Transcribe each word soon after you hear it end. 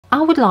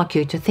I would like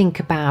you to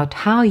think about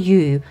how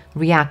you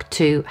react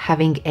to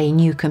having a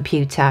new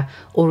computer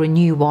or a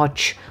new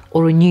watch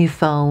or a new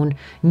phone,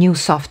 new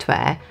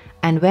software,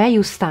 and where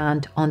you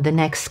stand on the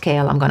next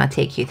scale I'm going to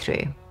take you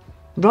through.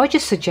 Roger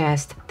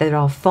suggests there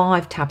are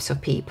 5 types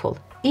of people.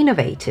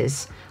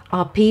 Innovators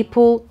are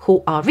people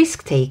who are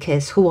risk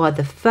takers, who are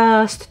the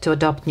first to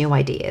adopt new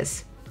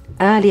ideas.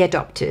 Early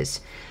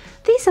adopters.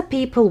 These are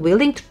people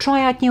willing to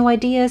try out new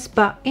ideas,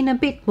 but in a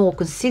bit more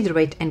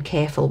considerate and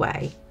careful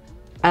way.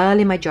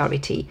 Early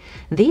majority.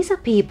 These are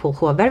people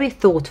who are very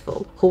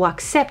thoughtful, who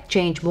accept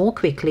change more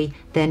quickly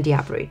than the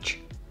average.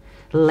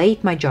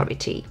 Late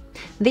majority.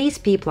 These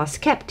people are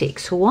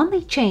skeptics who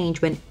only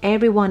change when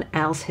everyone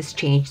else has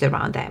changed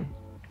around them.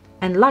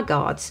 And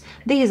laggards.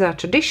 These are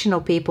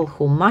traditional people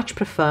who much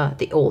prefer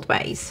the old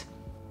ways.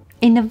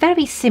 In a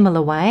very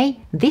similar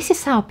way, this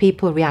is how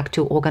people react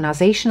to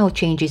organizational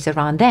changes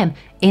around them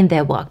in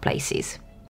their workplaces.